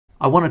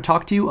I want to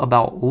talk to you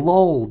about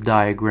lull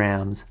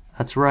diagrams.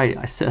 That's right,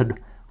 I said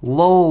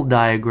lull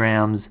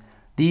diagrams.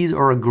 These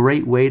are a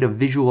great way to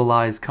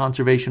visualize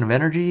conservation of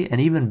energy,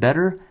 and even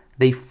better,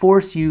 they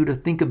force you to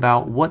think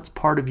about what's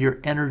part of your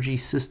energy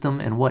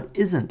system and what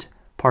isn't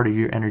part of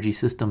your energy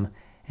system.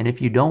 And if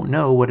you don't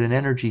know what an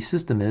energy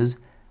system is,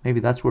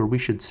 maybe that's where we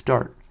should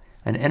start.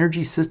 An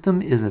energy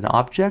system is an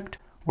object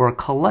or a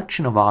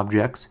collection of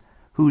objects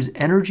whose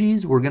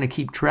energies we're going to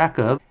keep track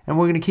of, and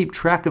we're going to keep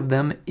track of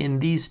them in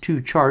these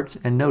two charts.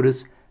 And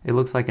notice it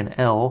looks like an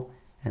L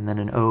and then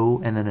an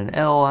O and then an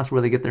L. That's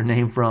where they get their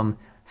name from.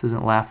 This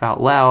isn't laugh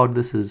out loud.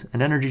 This is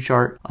an energy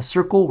chart, a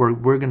circle where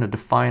we're going to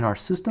define our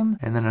system,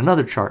 and then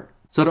another chart.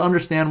 So to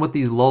understand what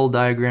these lull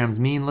diagrams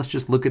mean, let's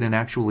just look at an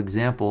actual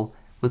example.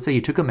 Let's say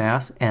you took a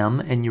mass, M,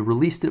 and you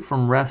released it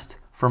from rest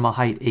from a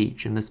height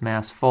h, and this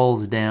mass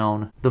falls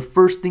down. The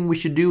first thing we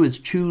should do is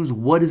choose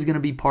what is going to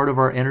be part of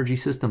our energy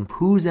system.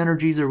 Whose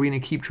energies are we going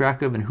to keep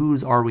track of and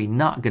whose are we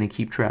not going to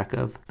keep track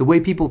of? The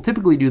way people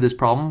typically do this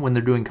problem when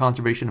they're doing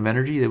conservation of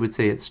energy, they would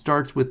say it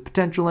starts with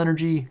potential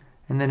energy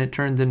and then it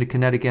turns into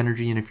kinetic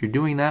energy. And if you're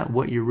doing that,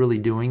 what you're really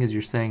doing is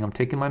you're saying, I'm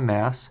taking my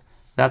mass,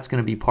 that's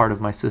going to be part of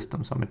my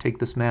system. So I'm going to take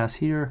this mass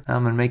here,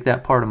 I'm going to make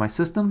that part of my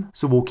system.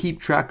 So we'll keep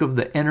track of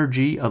the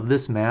energy of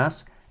this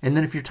mass. And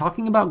then if you're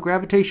talking about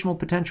gravitational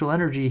potential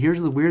energy,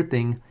 here's the weird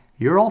thing.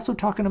 You're also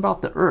talking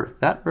about the Earth.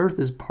 That Earth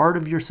is part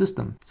of your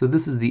system. So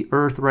this is the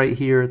Earth right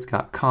here. It's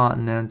got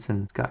continents,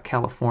 and it's got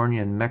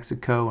California and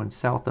Mexico and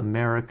South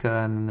America,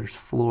 and then there's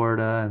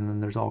Florida, and then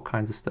there's all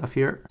kinds of stuff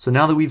here. So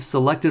now that we've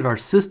selected our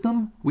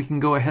system, we can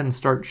go ahead and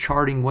start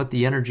charting what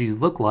the energies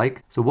look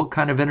like. So what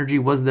kind of energy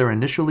was there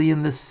initially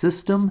in this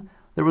system?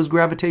 There was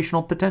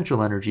gravitational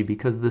potential energy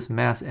because this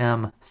mass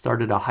M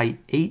started a height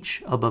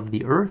h above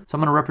the Earth. So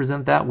I'm going to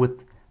represent that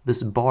with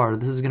this bar.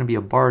 This is going to be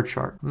a bar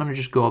chart. I'm going to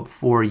just go up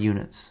 4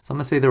 units. So I'm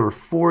going to say there were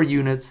 4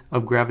 units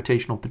of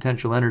gravitational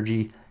potential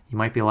energy. You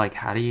might be like,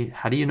 how do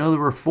you know there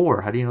were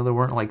 4? How do you know there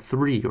weren't like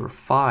 3 or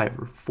 5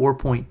 or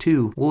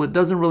 4.2? Well, it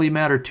doesn't really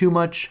matter too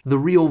much. The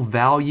real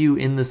value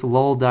in this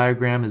lull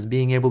diagram is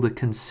being able to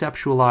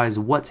conceptualize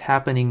what's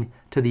happening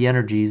to the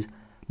energies.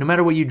 No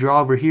matter what you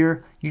draw over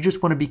here, you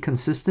just want to be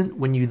consistent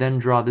when you then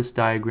draw this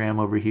diagram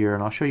over here,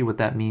 and I'll show you what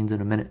that means in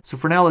a minute. So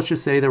for now, let's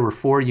just say there were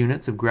 4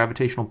 units of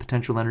gravitational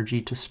potential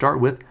energy to start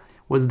with.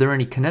 Was there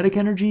any kinetic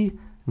energy?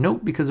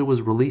 Nope, because it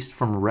was released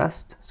from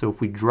rest. So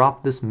if we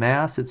drop this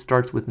mass, it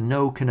starts with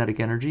no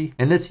kinetic energy.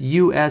 And this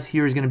US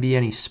here is going to be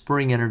any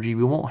spring energy.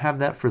 We won't have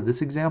that for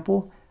this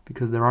example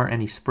because there aren't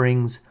any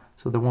springs,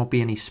 so there won't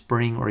be any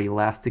spring or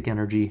elastic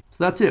energy.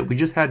 So that's it. We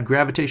just had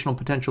gravitational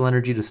potential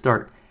energy to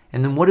start.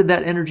 And then what did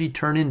that energy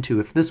turn into?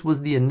 If this was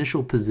the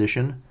initial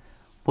position,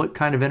 what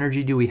kind of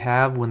energy do we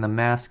have when the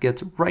mass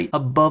gets right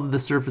above the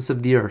surface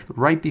of the Earth,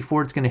 right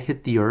before it's going to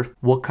hit the Earth?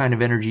 What kind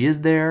of energy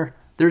is there?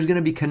 There's going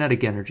to be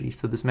kinetic energy.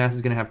 So this mass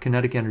is going to have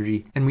kinetic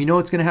energy. And we know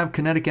it's going to have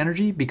kinetic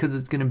energy because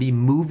it's going to be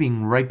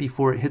moving right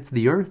before it hits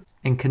the Earth.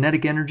 And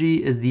kinetic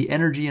energy is the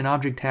energy an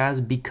object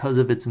has because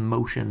of its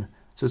motion.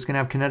 So it's going to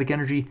have kinetic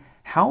energy.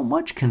 How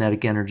much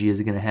kinetic energy is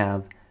it going to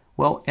have?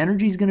 Well,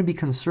 energy is going to be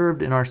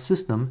conserved in our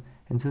system.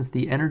 And since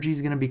the energy is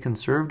going to be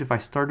conserved, if I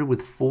started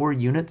with 4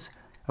 units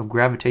of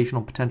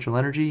gravitational potential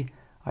energy,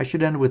 I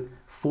should end with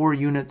 4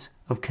 units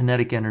of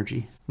kinetic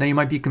energy. Now you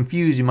might be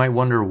confused. You might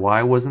wonder,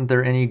 why wasn't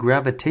there any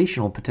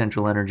gravitational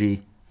potential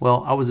energy?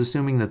 Well, I was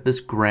assuming that this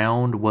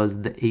ground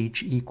was the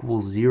h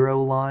equals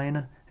 0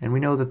 line. And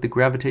we know that the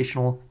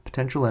gravitational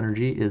potential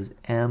energy is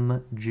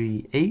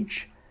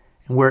mgh.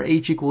 And where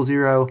h equals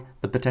 0,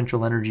 the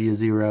potential energy is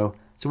 0.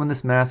 So when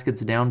this mass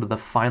gets down to the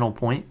final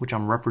point, which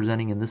I'm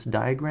representing in this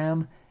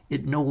diagram,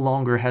 it no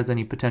longer has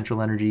any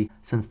potential energy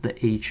since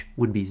the h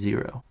would be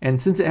 0. And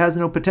since it has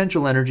no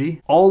potential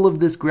energy, all of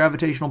this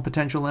gravitational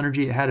potential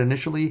energy it had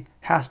initially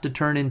has to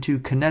turn into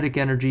kinetic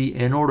energy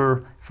in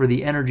order for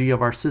the energy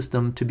of our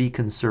system to be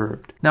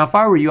conserved. Now, if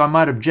I were you, I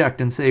might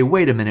object and say,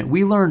 wait a minute,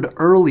 we learned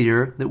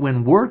earlier that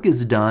when work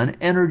is done,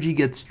 energy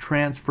gets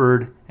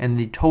transferred and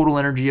the total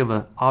energy of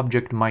an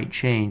object might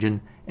change.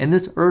 And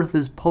this Earth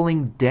is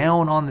pulling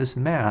down on this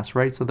mass,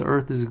 right? So the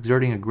Earth is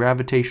exerting a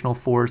gravitational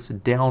force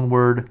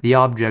downward. The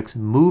object's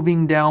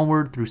moving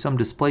downward through some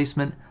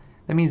displacement.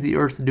 That means the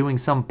Earth's doing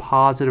some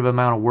positive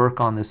amount of work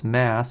on this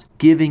mass,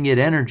 giving it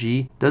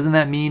energy. Doesn't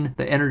that mean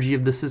the energy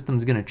of the system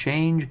is going to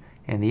change?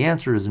 And the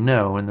answer is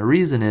no. And the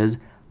reason is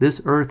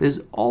this Earth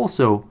is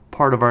also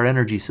part of our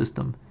energy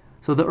system.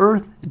 So the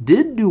Earth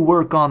did do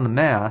work on the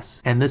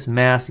mass, and this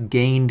mass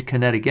gained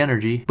kinetic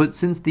energy, but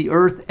since the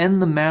Earth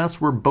and the mass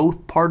were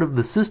both part of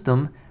the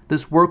system,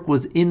 this work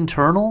was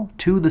internal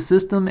to the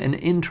system, and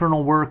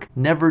internal work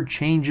never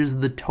changes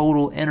the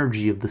total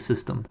energy of the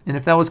system. And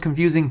if that was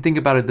confusing, think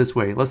about it this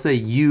way. Let's say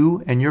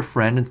you and your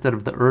friend, instead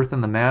of the Earth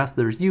and the mass,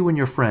 there's you and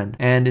your friend.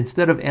 And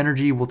instead of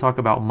energy, we'll talk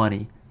about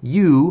money.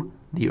 You,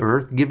 the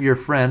Earth, give your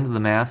friend, the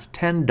mass,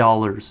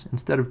 $10.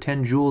 Instead of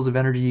 10 joules of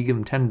energy, you give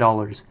them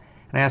 $10.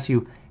 And I ask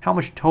you, how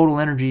much total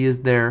energy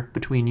is there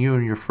between you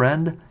and your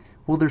friend?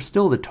 Well, there's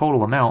still the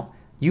total amount.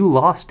 You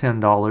lost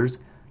 $10,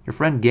 your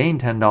friend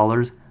gained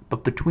 $10,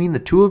 but between the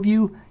two of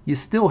you, you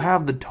still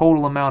have the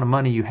total amount of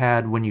money you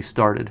had when you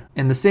started.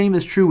 And the same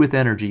is true with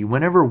energy.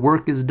 Whenever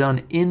work is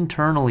done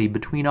internally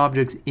between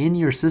objects in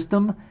your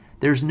system,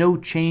 there's no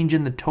change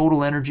in the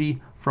total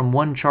energy from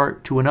one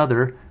chart to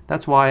another.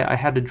 That's why I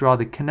had to draw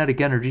the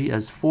kinetic energy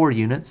as 4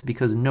 units,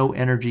 because no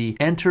energy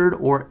entered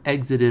or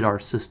exited our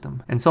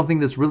system. And something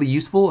that's really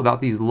useful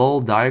about these lull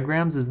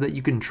diagrams is that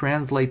you can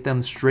translate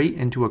them straight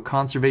into a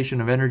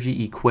conservation of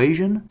energy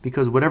equation,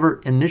 because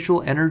whatever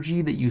initial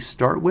energy that you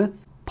start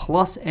with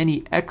plus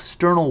any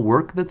external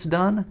work that's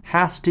done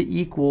has to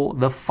equal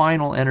the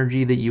final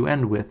energy that you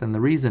end with. And the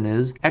reason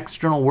is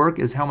external work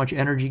is how much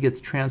energy gets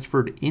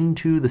transferred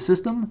into the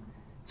system.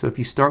 So if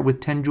you start with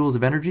 10 joules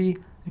of energy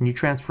and you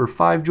transfer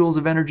 5 joules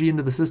of energy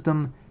into the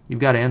system, you've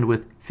got to end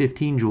with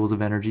 15 joules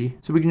of energy.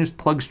 So we can just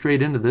plug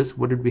straight into this.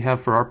 What did we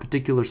have for our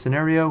particular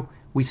scenario?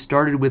 We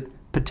started with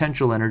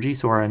potential energy,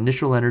 so our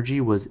initial energy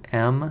was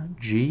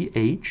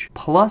mgh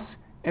plus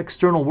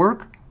external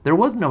work. There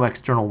was no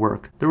external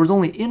work. There was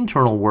only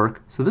internal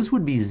work, so this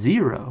would be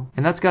 0.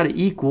 And that's got to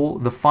equal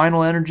the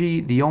final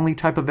energy. The only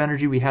type of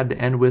energy we had to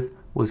end with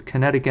was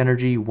kinetic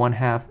energy,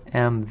 1/2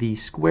 mv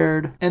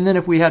squared. And then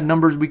if we had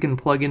numbers, we can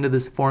plug into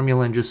this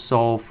formula and just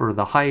solve for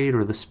the height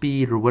or the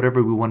speed or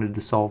whatever we wanted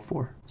to solve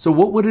for. So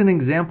what would an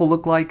example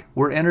look like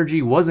where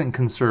energy wasn't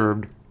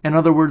conserved? In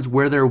other words,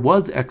 where there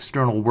was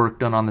external work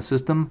done on the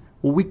system?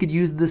 Well, we could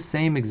use this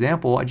same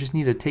example. I just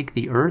need to take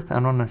the Earth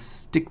and I'm going to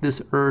stick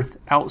this Earth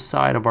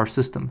outside of our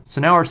system.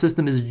 So now our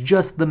system is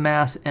just the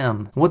mass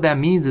m. What that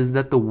means is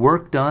that the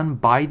work done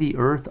by the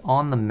Earth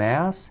on the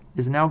mass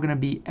is now going to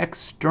be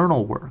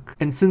external work.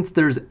 And since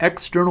there's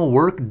external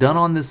work done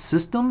on this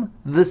system,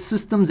 the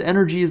system's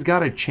energy has got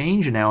to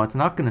change now. It's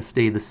not going to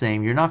stay the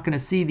same. You're not going to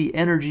see the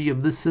energy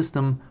of this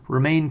system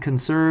remain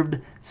conserved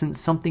since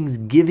something's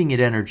giving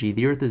it energy.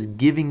 The Earth is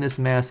giving this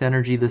mass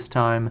energy this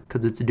time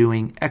because it's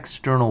doing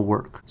external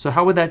work. So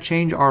how would that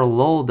change our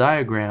lull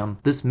diagram?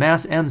 This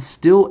mass m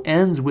still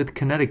ends with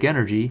kinetic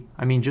energy.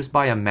 I mean, just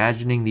by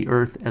imagining the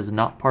Earth as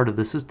not part of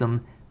the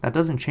system, that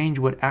doesn't change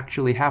what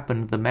actually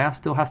happened. The mass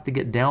still has to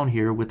get down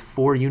here with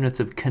 4 units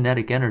of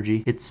kinetic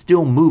energy. It's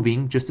still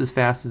moving just as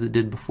fast as it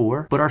did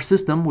before. But our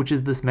system, which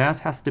is this mass,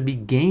 has to be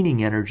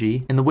gaining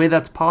energy. And the way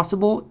that's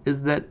possible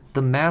is that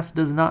the mass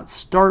does not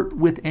start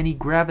with any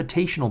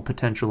gravitational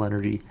potential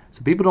energy.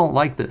 So people don't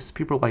like this.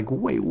 People are like,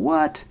 wait,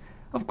 what?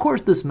 Of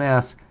course this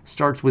mass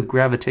starts with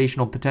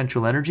gravitational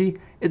potential energy.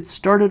 It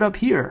started up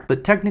here.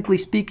 But technically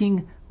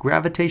speaking,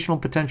 gravitational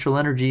potential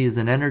energy is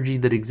an energy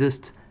that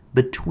exists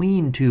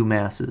between 2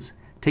 masses.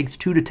 It takes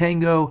 2 to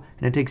tango,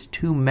 and it takes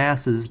 2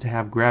 masses to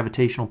have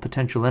gravitational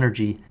potential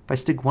energy. If I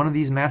stick one of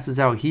these masses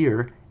out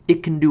here,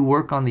 it can do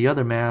work on the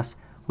other mass.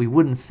 We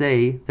wouldn't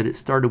say that it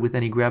started with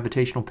any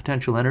gravitational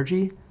potential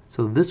energy,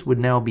 so this would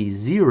now be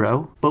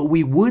 0, but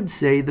we would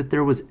say that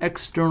there was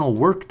external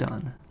work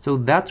done. So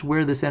that's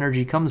where this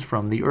energy comes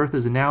from. The Earth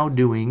is now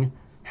doing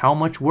how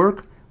much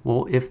work?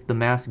 Well, if the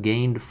mass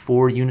gained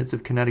 4 units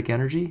of kinetic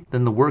energy,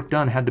 then the work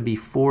done had to be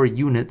 4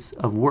 units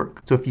of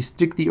work. So if you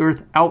stick the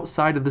Earth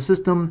outside of the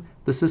system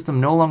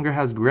no longer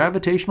has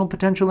gravitational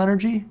potential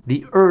energy.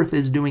 The Earth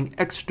is doing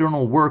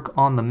external work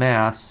on the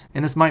mass.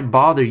 And this might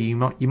bother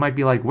you. You might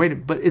be like,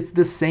 wait, but it's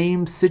the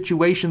same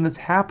situation that's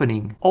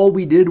happening. All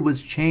we did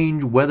was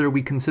change whether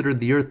we considered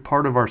the Earth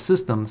part of our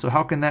system. So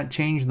how can that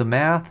change the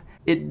math?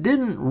 It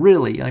didn't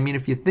really. I mean,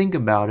 if you think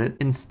about it,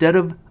 instead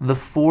of the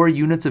 4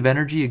 units of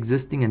energy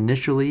existing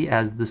initially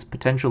as this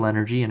potential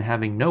energy and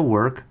having no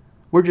work,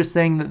 we're just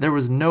saying that there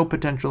was no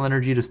potential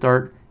energy to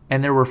start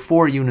and there were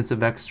 4 units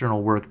of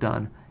external work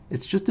done.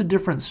 It's just a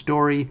different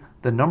story.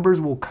 The numbers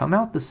will come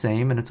out the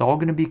same and it's all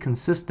going to be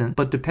consistent,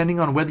 but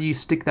depending on whether you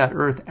stick that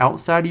Earth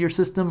outside of your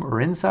system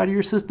or inside of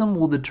your system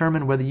will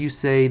determine whether you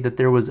say that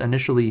there was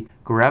initially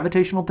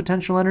gravitational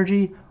potential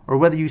energy or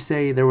whether you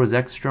say there was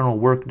external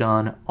work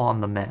done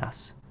on the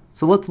mass.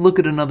 So let's look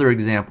at another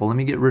example. Let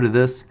me get rid of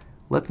this.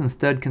 Let's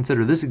instead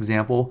consider this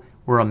example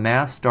where a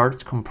mass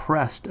starts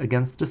compressed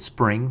against a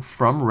spring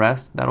from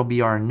rest. That'll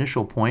be our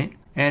initial point.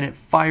 And it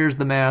fires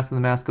the mass, and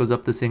the mass goes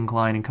up this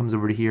incline and comes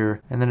over to here,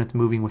 and then it's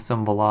moving with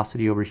some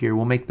velocity over here.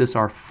 We'll make this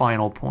our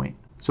final point.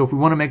 So if we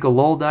want to make a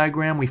lull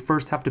diagram, we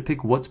first have to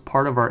pick what's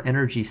part of our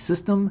energy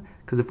system,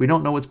 because if we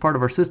don't know what's part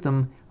of our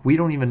system, we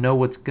don't even know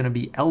what's going to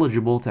be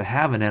eligible to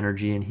have an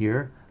energy in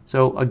here.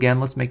 So again,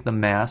 let's make the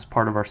mass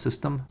part of our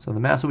system. So the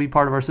mass will be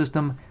part of our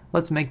system.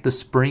 Let's make the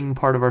spring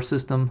part of our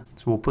system.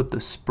 So we'll put the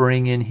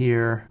spring in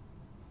here.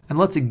 And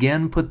let's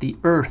again put the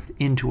Earth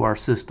into our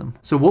system.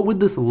 So what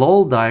would this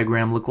lull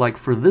diagram look like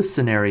for this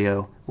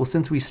scenario? Well,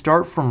 since we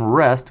start from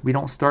rest, we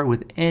don't start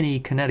with any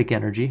kinetic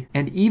energy.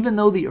 And even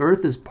though the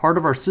Earth is part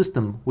of our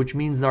system, which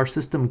means that our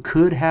system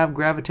could have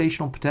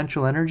gravitational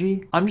potential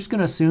energy, I'm just going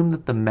to assume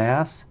that the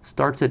mass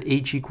starts at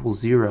h equals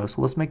 0.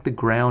 So let's make the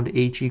ground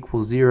h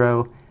equals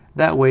 0.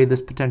 That way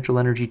this potential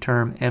energy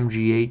term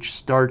mgh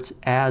starts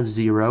as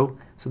 0.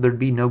 So there'd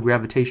be no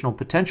gravitational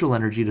potential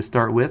energy to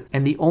start with.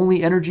 And the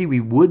only energy we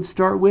would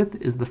start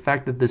with is the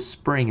fact that this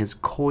spring is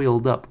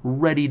coiled up,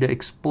 ready to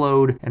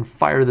explode and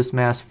fire this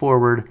mass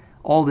forward.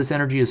 all this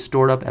energy is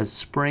stored up as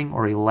spring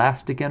or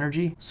elastic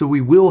energy. So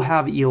we will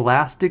have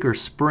elastic or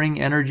spring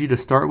energy to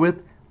start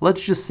with.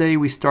 Let's just say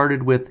we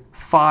started with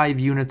 5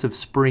 units of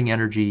spring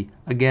energy.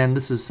 Again,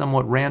 this is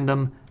somewhat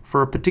random.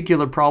 For a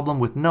particular problem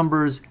with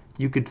numbers,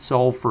 you could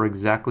solve for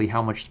exactly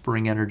how much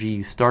spring energy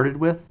you started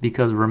with,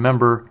 because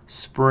remember,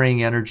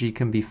 spring energy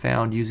can be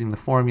found using the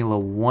formula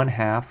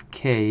 1/2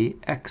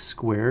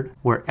 kx²,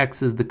 where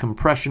x is the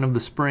compression of the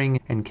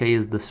spring and k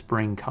is the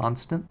spring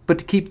constant. But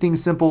to keep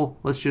things simple,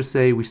 let's just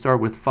say we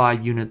start with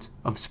 5 units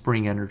of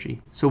spring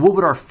energy. So what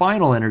would our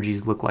final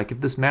energies look like?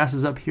 If this mass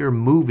is up here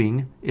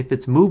moving, if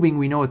it's moving,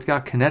 we know it's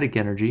got kinetic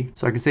energy.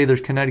 So I can say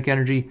there's kinetic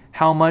energy.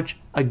 How much?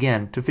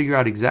 Again, to figure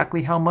out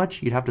exactly how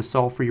much, you'd have to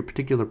solve for your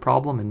particular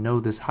problem and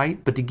know this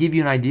height. But to give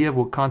you an idea of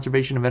what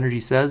conservation of energy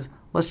says,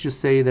 let's just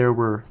say there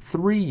were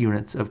 3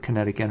 units of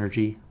kinetic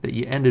energy that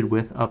you ended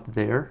with up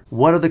there.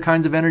 What other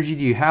kinds of energy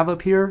do you have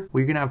up here?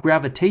 Well, you're going to have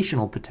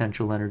gravitational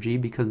potential energy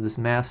because this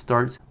mass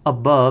starts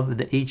above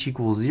the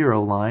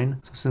h=0 line.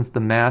 So since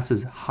the mass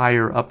is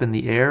higher up in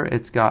the air,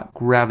 it's got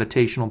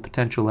gravitational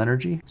potential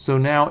energy. So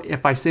now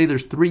if I say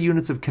there's 3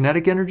 units of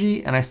kinetic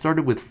energy and I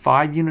started with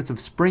 5 units of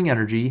spring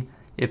energy,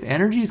 if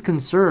energy is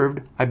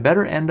conserved, I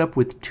better end up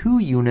with 2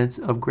 units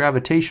of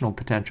gravitational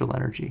potential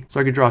energy. So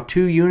I could draw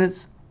 2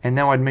 units, and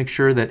now I'd make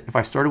sure that if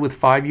I started with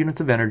 5 units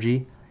of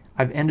energy,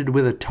 I've ended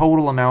with a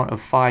total amount of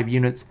 5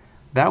 units.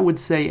 That would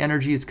say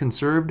energy is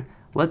conserved.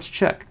 Let's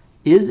check.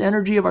 Is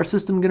energy of our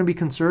system going to be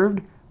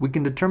conserved? We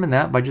can determine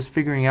that by just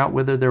figuring out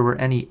whether there were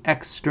any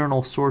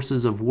external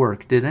sources of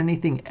work. Did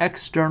anything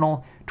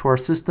external to our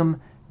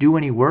system do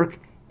any work?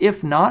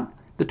 If not,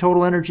 the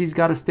total energy's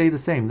got to stay the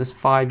same. This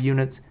 5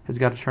 units has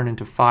got to turn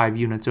into 5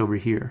 units over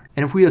here.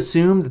 And if we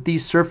assume that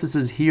these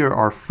surfaces here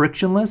are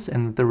frictionless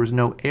and that there was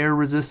no air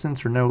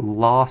resistance or no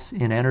loss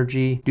in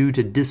energy due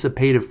to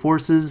dissipative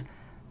forces,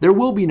 there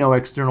will be no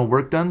external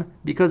work done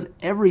because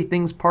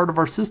everything's part of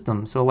our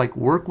system. So like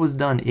work was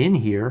done in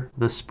here.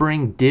 The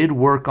spring did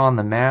work on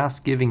the mass,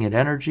 giving it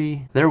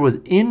energy. There was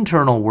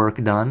internal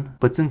work done,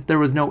 but since there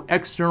was no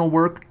external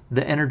work,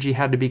 the energy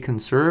had to be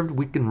conserved.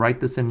 We can write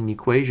this in an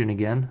equation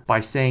again by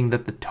saying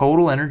that the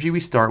total energy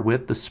we start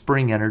with, the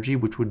spring energy,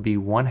 which would be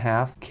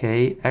 1/2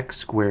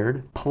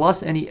 kx²,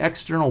 plus any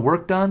external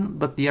work done,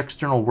 but the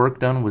external work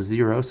done was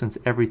 0 since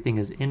everything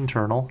is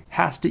internal,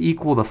 has to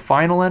equal the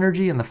final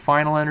energy, and the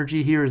final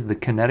energy here is the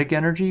kinetic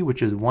energy,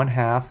 which is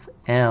 1/2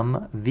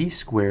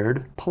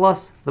 mv²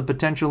 plus the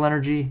potential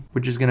energy,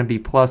 which is going to be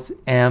plus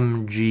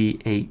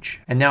mgh.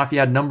 And now if you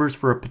had numbers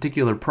for a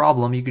particular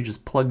problem, you could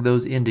just plug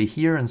those into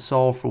here and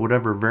solve for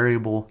whatever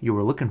variable you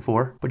were looking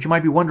for. But you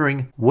might be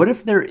wondering, what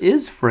if there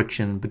is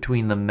friction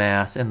between the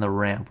mass and the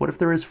ramp? What if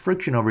there is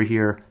friction over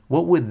here?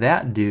 What would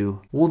that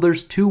do? Well,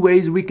 there's 2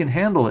 ways we can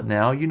handle it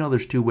now. You know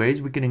there's 2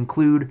 ways. We can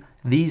include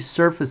these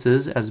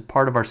surfaces as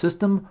part of our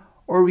system,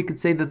 or we could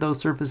say that those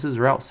surfaces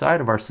are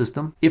outside of our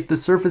system. If the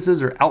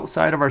surfaces are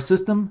outside of our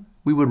system,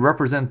 we would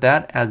represent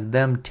that as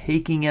them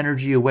taking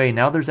energy away.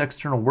 Now there's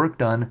external work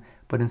done,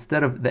 but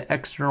instead of the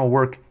external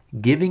work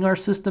giving our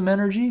system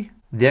energy,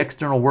 the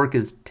external work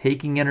is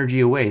taking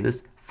energy away.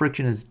 This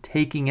friction is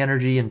taking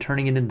energy and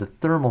turning it into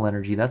thermal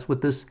energy. That's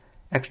what this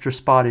extra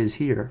spot is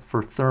here,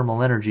 for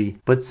thermal energy.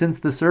 But since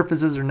the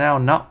surfaces are now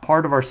not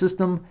part of our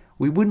system,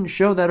 we wouldn't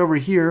show that over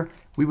here.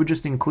 We would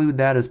just include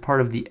that as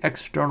part of the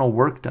external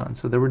work done.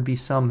 So there would be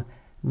some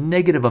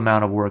negative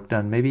amount of work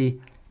done. Maybe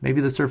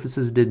the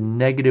surfaces did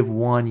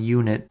 -1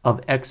 unit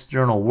of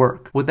external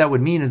work. What that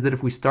would mean is that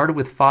if we started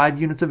with 5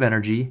 units of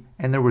energy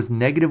and there was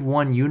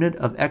 -1 unit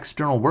of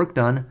external work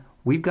done,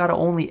 we've got to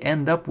only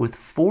end up with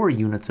 4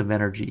 units of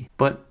energy.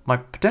 But my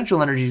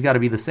potential energy's got to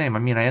be the same. I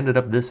mean, I ended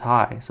up this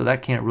high, so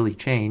that can't really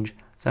change.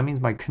 So that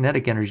means my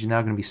kinetic energy is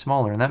now going to be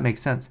smaller, and that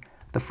makes sense.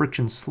 The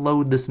friction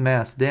slowed this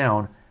mass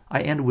down.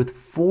 I end with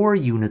 4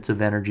 units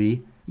of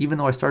energy, even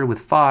though I started with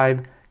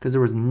 5, because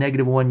there was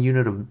 -1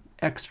 unit of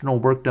external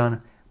work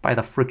done by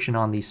the friction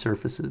on these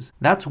surfaces.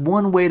 That's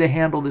one way to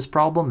handle this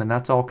problem, and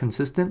that's all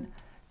consistent.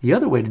 The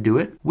other way to do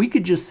it, we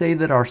could just say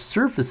that our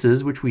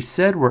surfaces, which we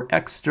said were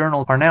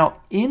external, are now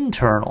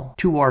internal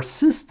to our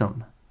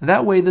system.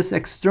 That way this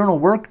external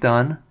work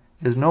done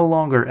is no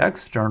longer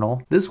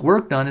external. This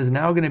work done is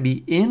now going to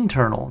be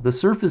internal. The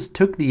surface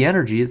took the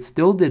energy, it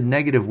still did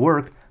negative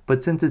work,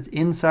 but since it's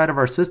inside of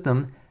our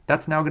system,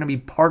 that's now going to be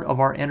part of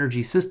our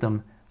energy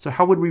system. So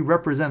how would we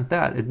represent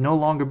that? It'd no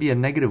longer be a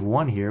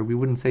 -1 here. We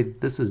wouldn't say that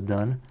this is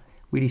done.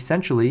 We'd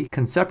essentially,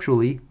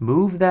 conceptually,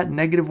 move that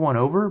 -1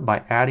 over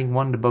by adding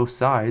 1 to both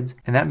sides,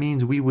 and that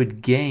means we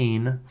would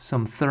gain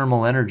some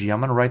thermal energy.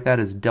 I'm going to write that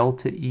as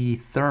delta E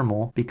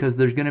thermal, because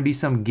there's going to be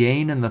some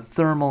gain in the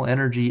thermal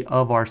energy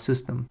of our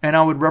system. And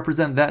I would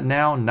represent that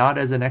now not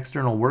as an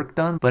external work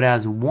done, but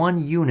as 1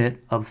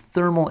 unit of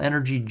thermal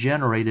energy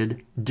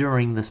generated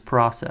during this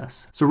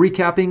process. So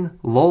recapping,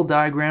 lull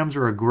diagrams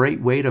are a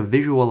great way to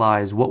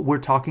visualize what we're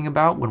talking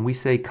about when we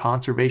say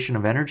conservation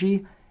of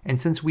energy. And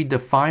since we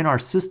define our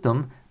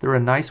system, they're a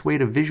nice way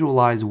to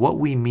visualize what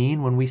we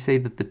mean when we say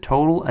that the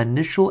total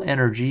initial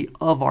energy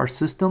of our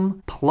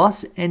system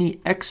plus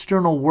any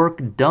external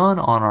work done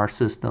on our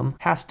system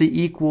has to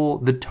equal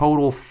the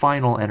total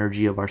final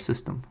energy of our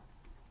system.